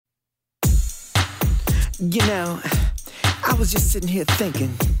You know, I was just sitting here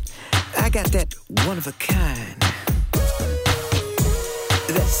thinking, I got that one of a kind,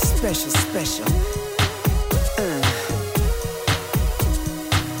 that special.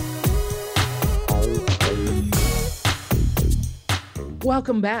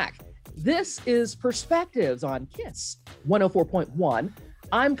 Welcome back. This is Perspectives on KISS 104.1.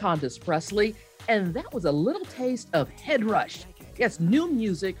 I'm Candace Presley, and that was a little taste of Head Rush. Yes, new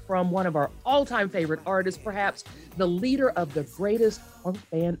music from one of our all-time favorite artists, perhaps the leader of the greatest punk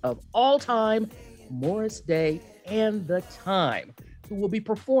band of all time, Morris Day and the Time, who will be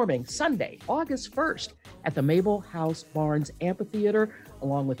performing Sunday, August 1st at the Mabel House Barnes Amphitheater,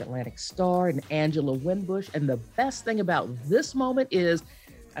 along with Atlantic Starr and Angela Winbush. And the best thing about this moment is,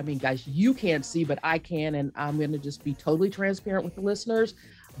 I mean, guys, you can't see, but I can, and I'm going to just be totally transparent with the listeners.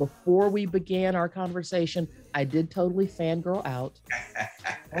 Before we began our conversation, I did totally fangirl out.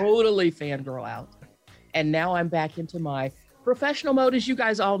 And now I'm back into my professional mode. As you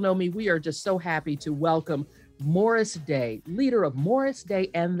guys all know me, we are just so happy to welcome Morris Day, leader of Morris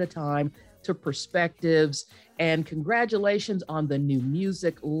Day and the Time, to Perspectives. And congratulations on the new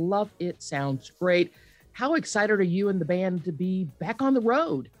music. Love it. Sounds great. How excited are you and the band to be back on the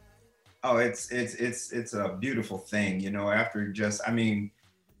road? Oh, it's a beautiful thing. You know, after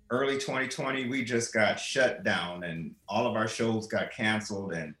early 2020, we just got shut down and all of our shows got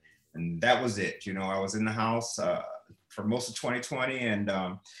canceled and that was it. You know, I was in the house for most of 2020 and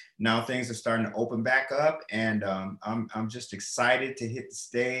now things are starting to open back up and I'm just excited to hit the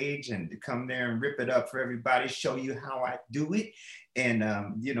stage and to come there and rip it up for everybody, show you how I do it. And,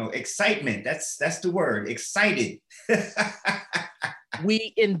 excitement, that's the word, excited.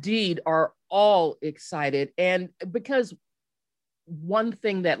 We indeed are all excited. And because one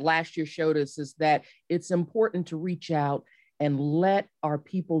thing that last year showed us is that it's important to reach out and let our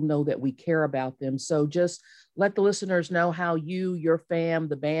people know that we care about them. So just let the listeners know how you, your fam,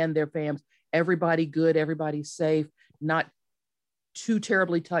 the band, their fams, everybody good, everybody safe, not too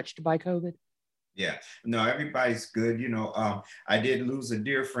terribly touched by COVID. Yeah, no, everybody's good. You know, I did lose a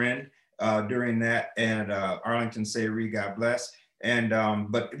dear friend during that and Arlington Sayre, God bless. And,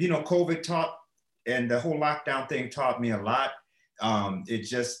 but you know, COVID taught and the whole lockdown thing taught me a lot. It's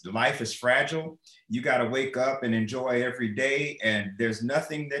just life is fragile. You got to wake up and enjoy every day. And there's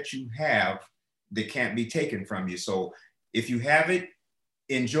nothing that you have that can't be taken from you. So if you have it,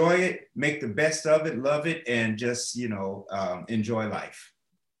 enjoy it, make the best of it, love it, and just, enjoy life.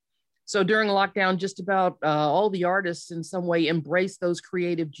 So during lockdown, just about all the artists in some way embrace those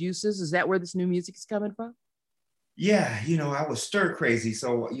creative juices. Is that where this new music is coming from? Yeah, I was stir crazy.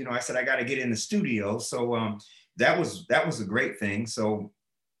 So, I said, I got to get in the studio. So that was a great thing. So,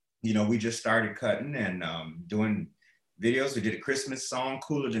 we just started cutting and doing videos. We did a Christmas song,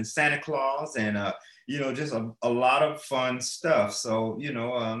 Cooler Than Santa Claus, and, just a lot of fun stuff. So,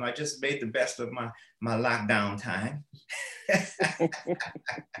 I just made the best of my lockdown time.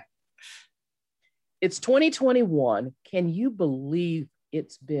 It's 2021. Can you believe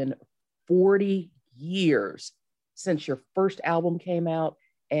it's been 40 years since your first album came out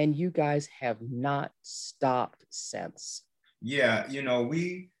and you guys have not stopped since? Yeah,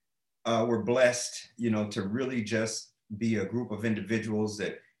 we were blessed, to really just be a group of individuals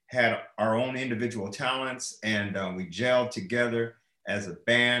that had our own individual talents and we gelled together as a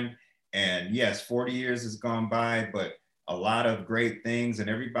band. And yes, 40 years has gone by, but a lot of great things and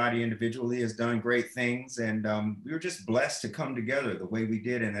everybody individually has done great things. And we were just blessed to come together the way we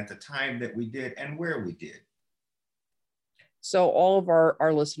did and at the time that we did and where we did. So all of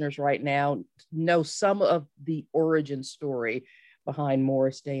our listeners right now know some of the origin story behind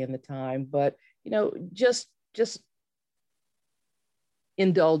Morris Day and the Time, but, just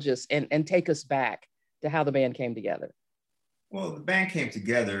indulge us and take us back to how the band came together. Well, the band came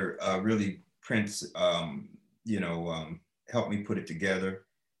together, really Prince, helped me put it together.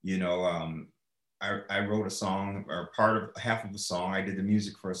 I wrote a song or half of a song. I did the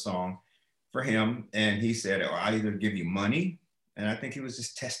music for a song for him. And he said, I'll either give you money, and I think he was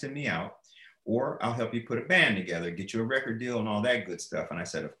just testing me out, or I'll help you put a band together, get you a record deal and all that good stuff. And I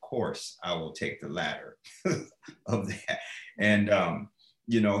said, of course, I will take the latter of that. And,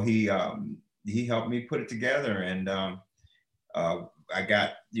 he helped me put it together. And I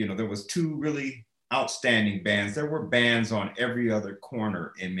got, there was two really outstanding bands. There were bands on every other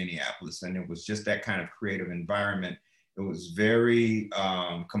corner in Minneapolis, and it was just that kind of creative environment. It was very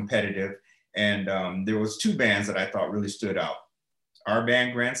competitive. And there was two bands that I thought really stood out. Our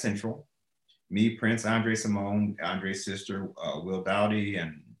band, Grand Central, me, Prince, Andre Simone, Andre's sister, Will Dowdy,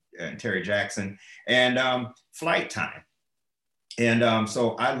 and Terry Jackson, and Flight Time. And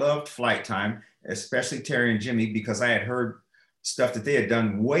so I loved Flight Time, especially Terry and Jimmy, because I had heard stuff that they had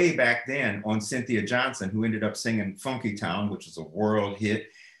done way back then on Cynthia Johnson, who ended up singing Funky Town, which was a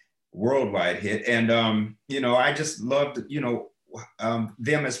worldwide hit. And, I just loved,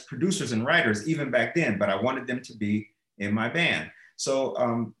 them as producers and writers even back then, but I wanted them to be in my band.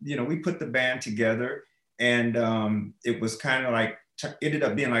 So, we put the band together, and it was kind of like, ended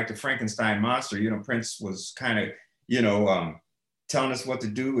up being like the Frankenstein monster. Prince was kind of, telling us what to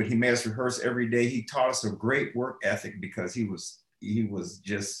do, and he made us rehearse every day. He taught us a great work ethic because he was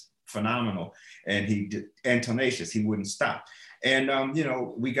just phenomenal, and tenacious. He wouldn't stop. And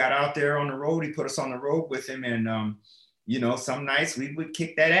we got out there on the road. He put us on the road with him, and some nights we would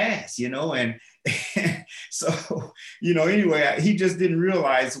kick that ass, and so anyway, he just didn't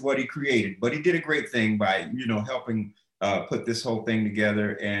realize what he created, but he did a great thing by helping put this whole thing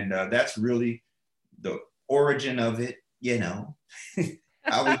together, and that's really the origin of it.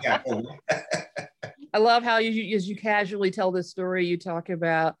 How we got over. I love how you, as you casually tell this story, you talk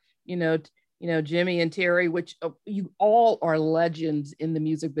about, Jimmy and Terry, which you all are legends in the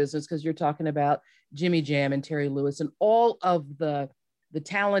music business, because you're talking about Jimmy Jam and Terry Lewis and all of the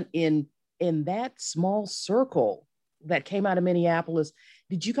talent in that small circle that came out of Minneapolis.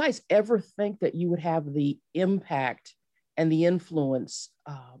 Did you guys ever think that you would have the impact and the influence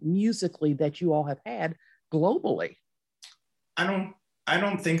musically that you all have had globally? I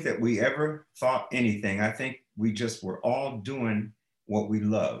don't think that we ever thought anything. I think we just were all doing what we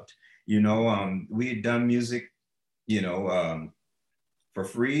loved. We had done music, for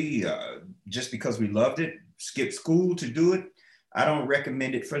free, just because we loved it, skipped school to do it. I don't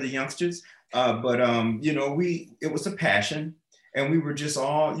recommend it for the youngsters, but it was a passion, and we were just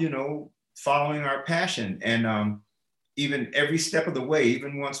all, following our passion. And even every step of the way,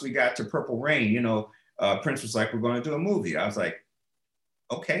 even once we got to Purple Rain, Prince was like, "We're going to do a movie." I was like,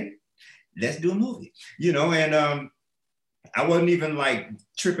 "Okay, let's do a movie," and I wasn't even like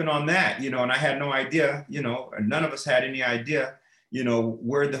tripping on that, and I had no idea, none of us had any idea,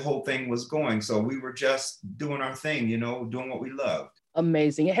 where the whole thing was going. So we were just doing our thing, doing what we loved.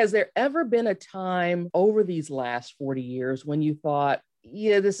 Amazing. Has there ever been a time over these last 40 years when you thought,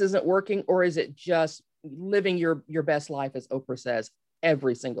 yeah, this isn't working? Or is it just living your best life, as Oprah says,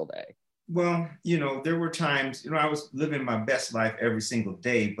 every single day? Well, there were times, I was living my best life every single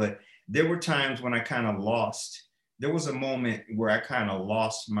day, but there were times when I kind of lost. There was a moment where I kind of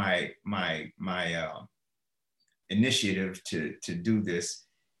lost my initiative to do this.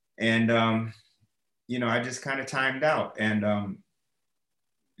 And, I just kind of timed out. And a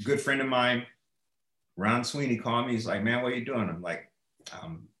good friend of mine, Ron Sweeney, called me. He's like, "Man, what are you doing?" I'm like,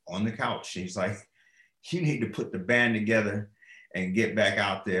 "I'm on the couch." He's like, "You need to put the band together and get back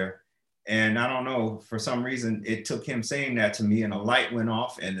out there." And I don't know, for some reason, it took him saying that to me, and a light went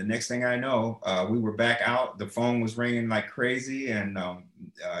off. And the next thing I know, we were back out. The phone was ringing like crazy, and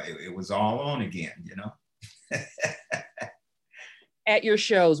it was all on again, At your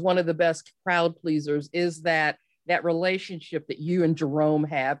shows, one of the best crowd pleasers is that relationship that you and Jerome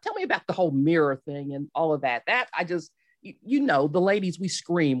have. Tell me about the whole mirror thing and all of that. That I just, the ladies, we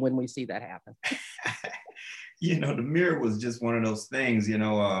scream when we see that happen. The mirror was just one of those things, we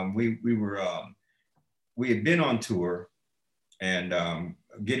had been on tour, and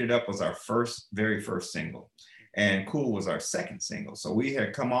Get It Up was our very first single, and Cool was our second single. So we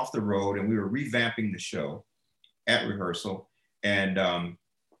had come off the road, and we were revamping the show at rehearsal, and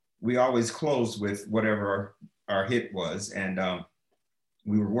we always closed with whatever our hit was. And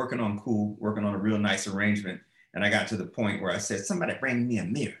we were working on Cool, working on a real nice arrangement, and I got to the point where I said, "Somebody bring me a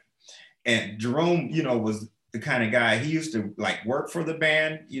mirror." And Jerome, was the kind of guy, he used to like work for the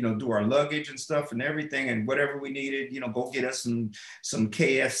band, do our luggage and stuff and everything, and whatever we needed, go get us some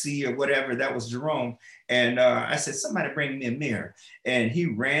KFC or whatever. That was Jerome. And I said, "Somebody bring me a mirror." And he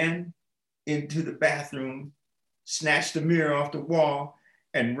ran into the bathroom, snatched the mirror off the wall,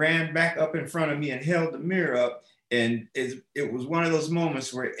 and ran back up in front of me and held the mirror up. And it was one of those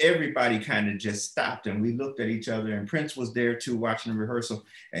moments where everybody kind of just stopped, and we looked at each other, and Prince was there too, watching the rehearsal.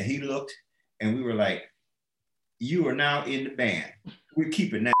 And he looked, and we were like, "You are now in the band. We're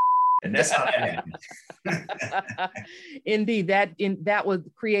keeping that." And that's how that happened. Indeed, that was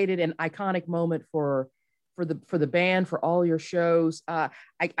created an iconic moment for the band, for all your shows. I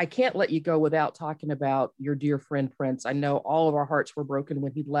can't let you go without talking about your dear friend Prince. I know all of our hearts were broken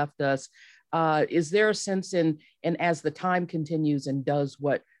when he left us. Is there a sense in as the time continues and does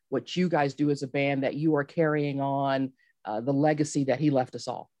what you guys do as a band, that you are carrying on the legacy that he left us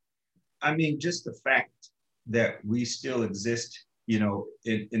all? I mean, just the fact that we still exist, in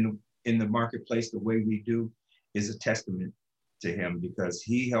the marketplace the way we do, is a testament to him because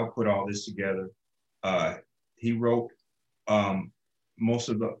he helped put all this together. He wrote most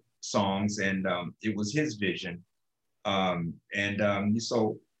of the songs, and it was his vision.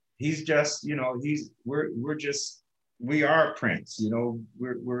 So he's just, we are Prince.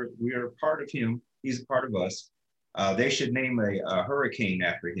 We are part of him. He's a part of us. They should name a hurricane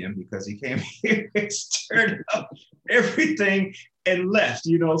after him because he came here and stirred up everything and left.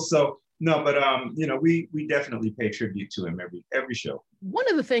 So no, but we definitely pay tribute to him every show. One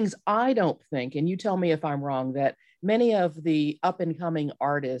of the things I don't think, and you tell me if I'm wrong, that many of the up and coming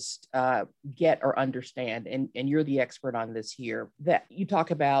artists get or understand, and you're the expert on this here, that you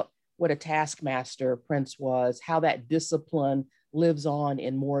talk about what a taskmaster Prince was, how that discipline lives on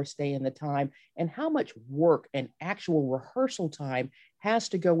in Morris Day and the Time, and how much work and actual rehearsal time has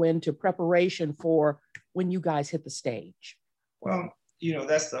to go into preparation for when you guys hit the stage. Well,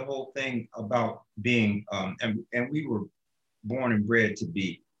 that's the whole thing about being, and we were born and bred to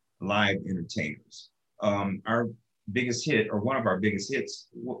be live entertainers. Our biggest hit, or one of our biggest hits,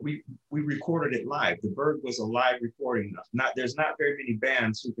 we recorded it live. The Bird was a live recording. There's not very many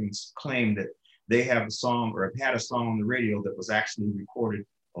bands who can claim that they have a song or have had a song on the radio that was actually recorded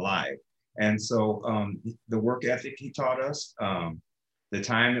live. And so the work ethic he taught us, the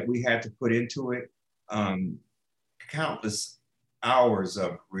time that we had to put into it, countless hours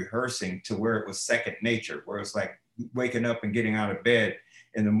of rehearsing to where it was second nature, where it's like waking up and getting out of bed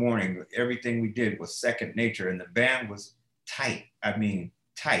in the morning. Everything we did was second nature, and the band was tight. I mean,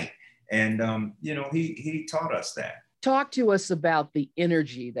 tight. And, he taught us that. Talk to us about the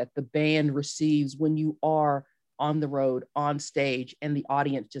energy that the band receives when you are on the road, on stage, and the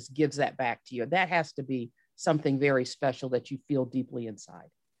audience just gives that back to you. That has to be something very special that you feel deeply inside.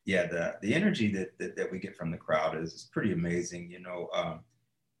 Yeah, the energy that we get from the crowd is pretty amazing.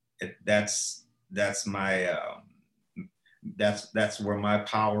 That's my that's where my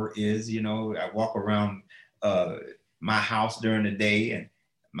power is. I walk around my house during the day, and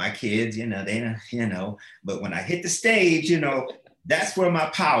my kids, but when I hit the stage, that's where my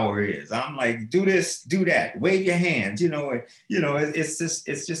power is. I'm like, do this, do that, wave your hands, it's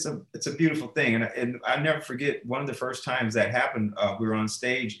a beautiful thing. And I never forget one of the first times that happened. We were on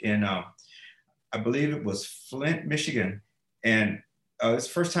stage in, I believe it was Flint, Michigan. And it's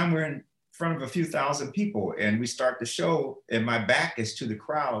the first time we're in front of a few thousand people, and we start the show and my back is to the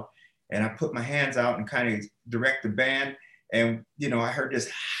crowd, and I put my hands out and kind of direct the band. And, I heard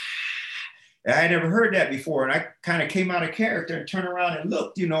this, I had never heard that before. And I kind of came out of character and turned around and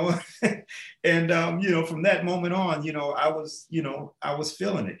looked, and, from that moment on, I was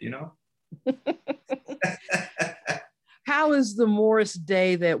feeling it, How is the Morris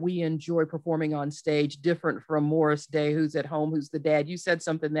Day that we enjoy performing on stage different from Morris Day, who's at home, who's the dad? You said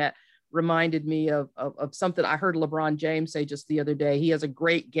something that reminded me of something I heard LeBron James say just the other day. He has a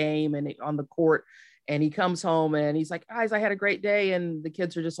great game and on the court, and he comes home and he's like, guys, I had a great day. And the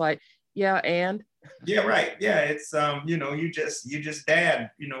kids are just like, yeah, and? Yeah, right. Yeah, it's, you just dad,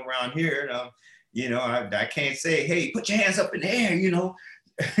 around here. I can't say, hey, put your hands up in the air,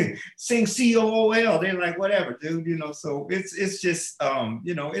 sing COOL. They're like, whatever, dude, so it's just,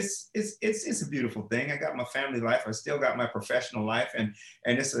 it's a beautiful thing. I got my family life. I still got my professional life, and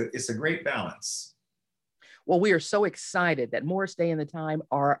it's a great balance. Well, we are so excited that Morris Day and the Time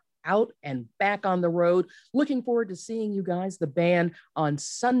are out and back on the road. Looking forward to seeing you guys, the band, on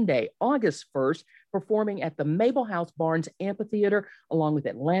Sunday, August 1st, performing at the Mabel House Barnes Amphitheater, along with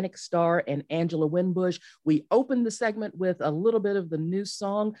Atlantic Star and Angela Winbush. We opened the segment with a little bit of the new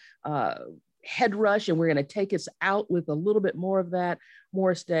song, Head Rush, and we're going to take us out with a little bit more of that.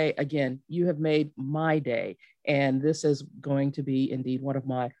 Morris Day, again, you have made my day, and this is going to be indeed one of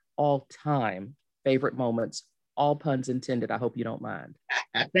my all-time favorite moments. All puns intended. I hope you don't mind.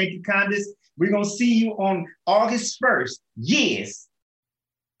 Thank you, Candace. We're going to see you on August 1st. Yes.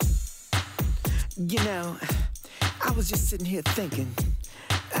 I was just sitting here thinking,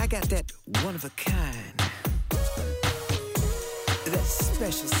 I got that one of a kind, that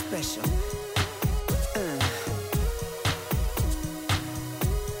special.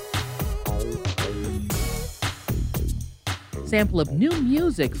 Sample of new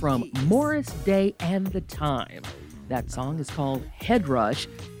music from Morris Day and the Time. That song is called Head Rush,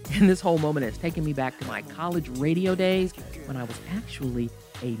 and this whole moment has taken me back to my college radio days when I was actually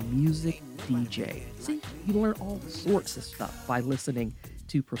a music DJ. See, you learn all sorts of stuff by listening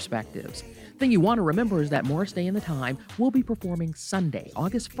to Perspectives. The thing you want to remember is that Morris Day and the Time will be performing Sunday,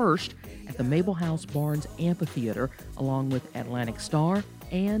 August 1st at the Mabel House Barnes Amphitheater, along with Atlantic Star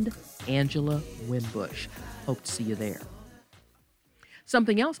and Angela Winbush. Hope to see you there.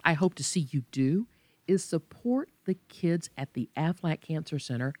 Something else I hope to see you do is support the kids at the Aflac Cancer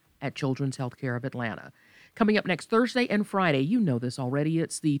Center at Children's Healthcare of Atlanta. Coming up next Thursday and Friday, you know this already,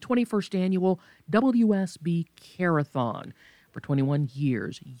 it's the 21st annual WSB Carathon. For 21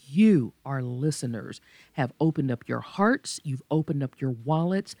 years, you, our listeners, have opened up your hearts, you've opened up your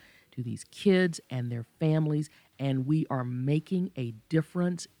wallets to these kids and their families, and we are making a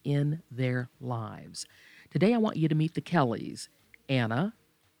difference in their lives. Today, I want you to meet the Kellys, Anna,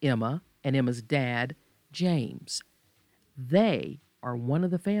 Emma, and Emma's dad, James. They are one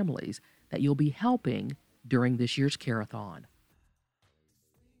of the families that you'll be helping during this year's Carathon.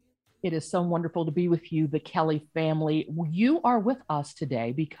 It is so wonderful to be with you, the Kelly family. You are with us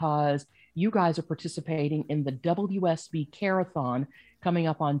today because you guys are participating in the WSB Carathon coming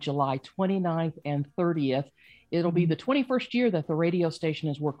up on July 29th and 30th. It'll be the 21st year that the radio station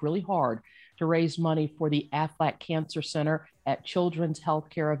has worked really hard to raise money for the Aflac Cancer Center at Children's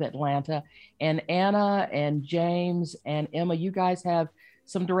Healthcare of Atlanta. And Anna and James and Emma, you guys have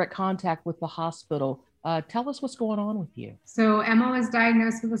some direct contact with the hospital. Tell us what's going on with you. So Emma was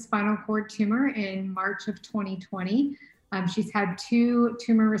diagnosed with a spinal cord tumor in March of 2020. She's had 2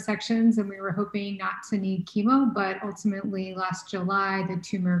 tumor resections and we were hoping not to need chemo, but ultimately last July, the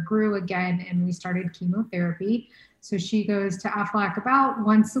tumor grew again and we started chemotherapy. So she goes to Aflac about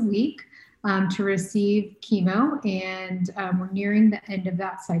once a week to receive chemo, and we're nearing the end of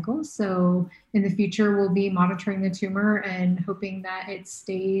that cycle. So in the future, we'll be monitoring the tumor and hoping that it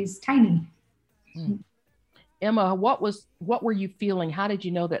stays tiny. Emma, what were you feeling? How did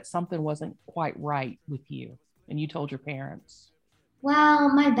you know that something wasn't quite right with you? And you told your parents? Well,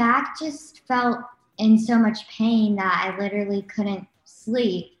 my back just felt in so much pain that I literally couldn't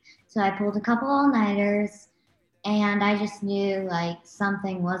sleep. So I pulled a couple all-nighters and I just knew like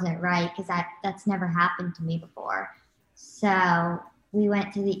something wasn't right because that's never happened to me before. So we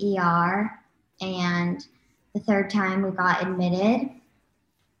went to the ER, and the third time we got admitted,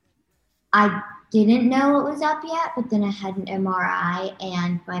 I didn't know what was up yet, but then I had an MRI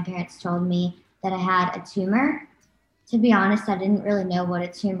and my parents told me that I had a tumor. To be honest, I didn't really know what a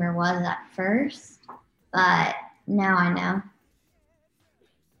tumor was at first, but now I know.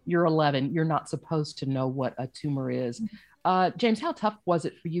 You're 11. You're not supposed to know what a tumor is. James, how tough was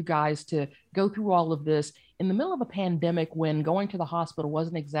it for you guys to go through all of this in the middle of a pandemic when going to the hospital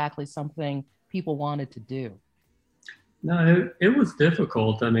wasn't exactly something people wanted to do? No, it was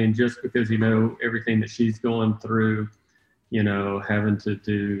difficult. I mean, just because, everything that she's going through, having to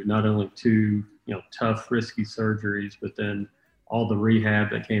do not only 2, tough, risky surgeries, but then all the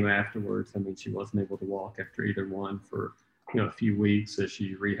rehab that came afterwards. I mean, she wasn't able to walk after either one for, a few weeks as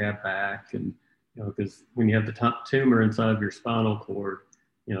she rehabbed back. And, because when you have the tumor inside of your spinal cord,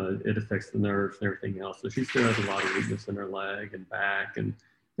 it affects the nerves and everything else. So she still has a lot of weakness in her leg and back, and,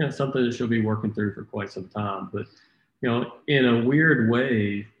 something that she'll be working through for quite some time. But in a weird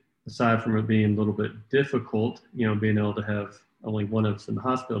way, aside from it being a little bit difficult, being able to have only one of us in the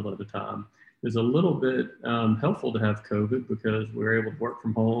hospital at a time, is a little bit helpful to have COVID because we're able to work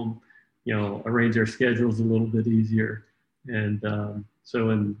from home, arrange our schedules a little bit easier. And so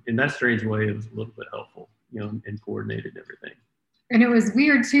in that strange way, it was a little bit helpful, and coordinated everything. And it was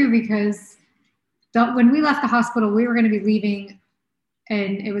weird too, because when we left the hospital, we were going to be leaving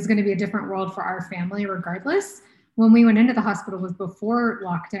and it was going to be a different world for our family regardless. When we went into the hospital was before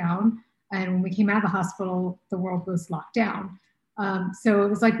lockdown, and when we came out of the hospital, the world was locked down. So it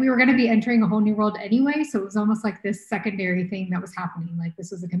was like we were going to be entering a whole new world anyway. So it was almost like this secondary thing that was happening. Like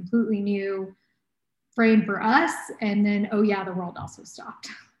this was a completely new frame for us. And then, oh yeah, the world also stopped.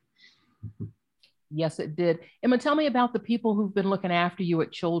 Yes, it did. Emma, tell me about the people who've been looking after you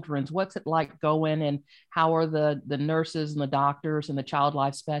at Children's. What's it like going, and how are the nurses and the doctors and the child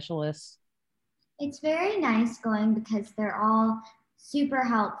life specialists? It's very nice going because they're all super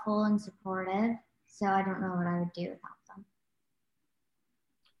helpful and supportive. So I don't know what I would do without them.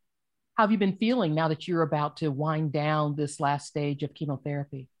 How have you been feeling now that you're about to wind down this last stage of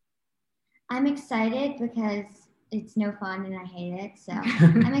chemotherapy? I'm excited because it's no fun and I hate it. So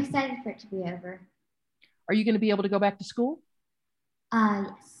I'm excited for it to be over. Are you going to be able to go back to school?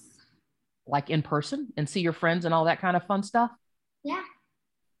 Yes. Like in person and see your friends and all that kind of fun stuff? Yeah.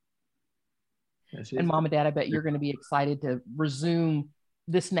 And Mom and Dad, I bet you're going to be excited to resume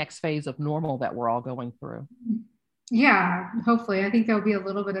this next phase of normal that we're all going through. Yeah, hopefully. I think there'll be a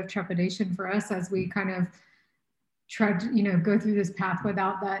little bit of trepidation for us as we kind of try to, go through this path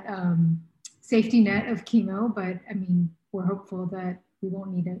without that safety net of chemo. But I mean, we're hopeful that we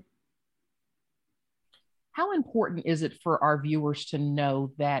won't need it. How important is it for our viewers to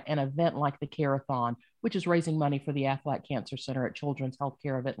know that an event like the Care-a-thon, which is raising money for the Aflac Cancer Center at Children's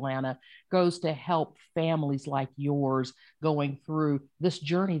Healthcare of Atlanta, goes to help families like yours going through this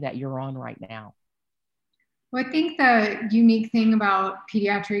journey that you're on right now? Well, I think the unique thing about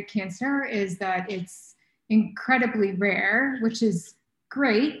pediatric cancer is that it's incredibly rare, which is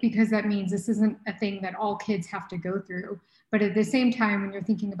great because that means this isn't a thing that all kids have to go through. But at the same time, when you're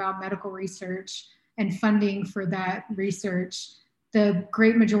thinking about medical research and funding for that research, the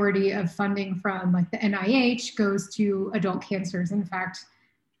great majority of funding from like the NIH goes to adult cancers. In fact,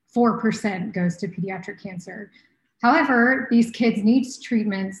 4% goes to pediatric cancer. However, these kids need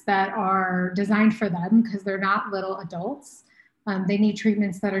treatments that are designed for them because they're not little adults. They need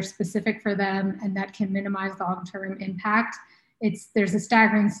treatments that are specific for them and that can minimize long-term impact. There's a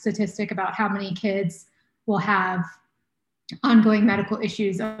staggering statistic about how many kids will have ongoing medical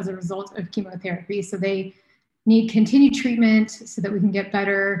issues as a result of chemotherapy. So they need continued treatment so that we can get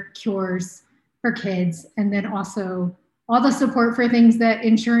better cures for kids. And then also all the support for things that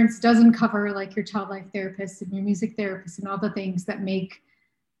insurance doesn't cover, like your child life therapist and your music therapist and all the things that make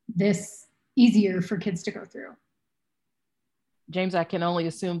this easier for kids to go through. James, I can only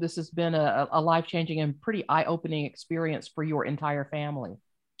assume this has been a life-changing and pretty eye-opening experience for your entire family.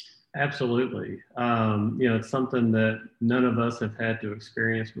 Absolutely. It's something that none of us have had to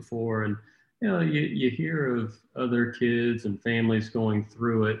experience before. And, you hear of other kids and families going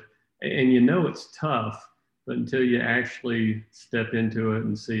through it, and it's tough, but until you actually step into it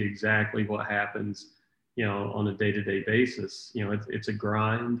and see exactly what happens, on a day-to-day basis, it's a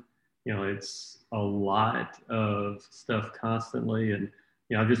grind, it's a lot of stuff constantly. And,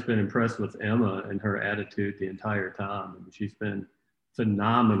 I've just been impressed with Emma and her attitude the entire time. I mean, she's been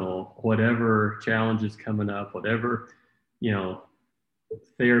phenomenal, whatever challenges coming up, whatever,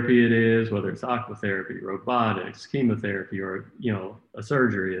 therapy it is, whether it's aquatherapy, robotics, chemotherapy, or, a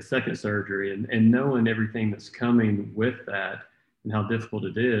surgery, a second surgery, and knowing everything that's coming with that and how difficult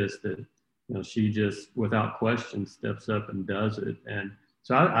it is, that, she just without question steps up and does it. And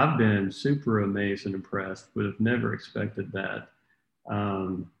so I've been super amazed and impressed, but have never expected that,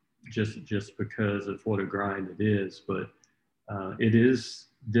 just because of what a grind it is. But it is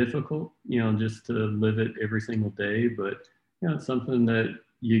difficult, just to live it every single day, but it's something that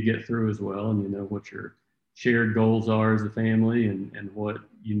you get through as well. And what your shared goals are as a family and what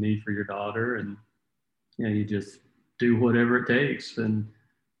you need for your daughter. And, you just do whatever it takes and,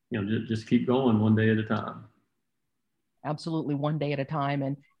 just keep going one day at a time. Absolutely, one day at a time.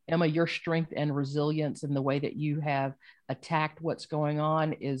 And Emma, your strength and resilience and the way that you have attacked what's going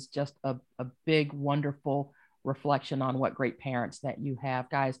on is just a big, wonderful reflection on what great parents that you have.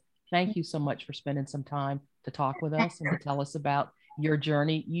 Guys, thank you so much for spending some time to talk with us and to tell us about your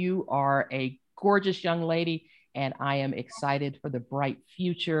journey. You are a gorgeous young lady, and I am excited for the bright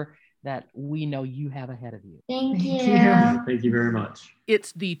future that we know you have ahead of you. Thank you. Thank you very much.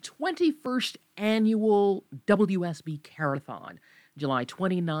 It's the 21st annual WSB Care-a-thon, July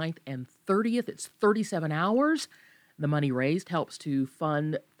 29th and 30th. It's 37 hours. The money raised helps to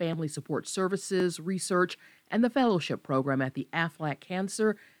fund family support services, research, and the fellowship program at the Aflac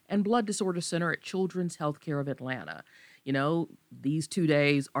Cancer and Blood Disorder Center at Children's Healthcare of Atlanta. These 2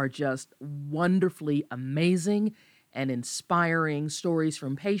 days are just wonderfully amazing and inspiring stories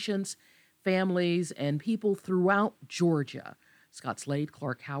from patients, families, and people throughout Georgia. Scott Slade,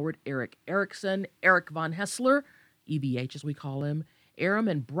 Clark Howard, Eric Erickson, Eric Von Hessler, EVH as we call him, Aram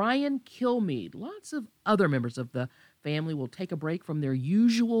and Brian Kilmeade. Lots of other members of the family will take a break from their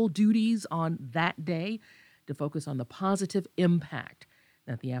usual duties on that day to focus on the positive impact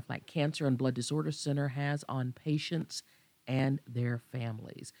that the Aflac Cancer and Blood Disorder Center has on patients and their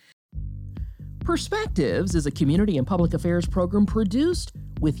families. Perspectives is a community and public affairs program produced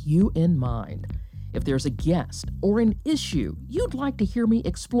with you in mind. If there's a guest or an issue you'd like to hear me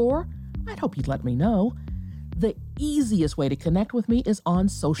explore, I'd hope you'd let me know. The easiest way to connect with me is on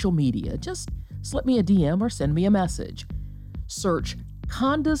social media. Just slip me a DM or send me a message. Search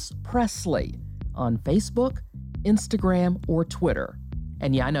Condace Pressley on Facebook, Instagram, or Twitter.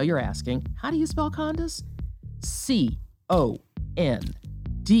 And yeah, I know you're asking, how do you spell Condace? C-O-N-D-A-C-E.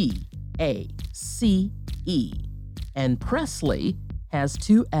 And Pressley has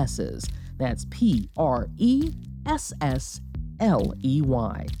 2 S's. That's P-R-E-S-S-L-E-Y.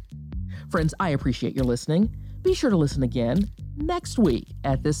 Friends, I appreciate your listening. Be sure to listen again next week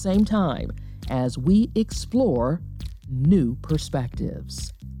at the same time as we explore new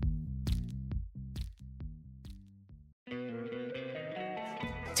perspectives.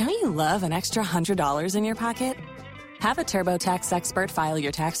 Don't you love an extra $100 in your pocket? Have a TurboTax expert file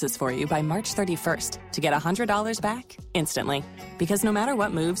your taxes for you by March 31st to get $100 back instantly. Because no matter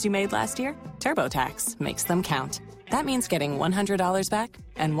what moves you made last year, TurboTax makes them count. That means getting $100 back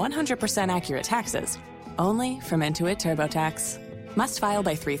and 100% accurate taxes only from Intuit TurboTax. Must file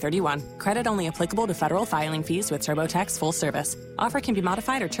by 3/31. Credit only applicable to federal filing fees with TurboTax full service. Offer can be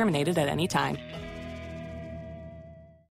modified or terminated at any time.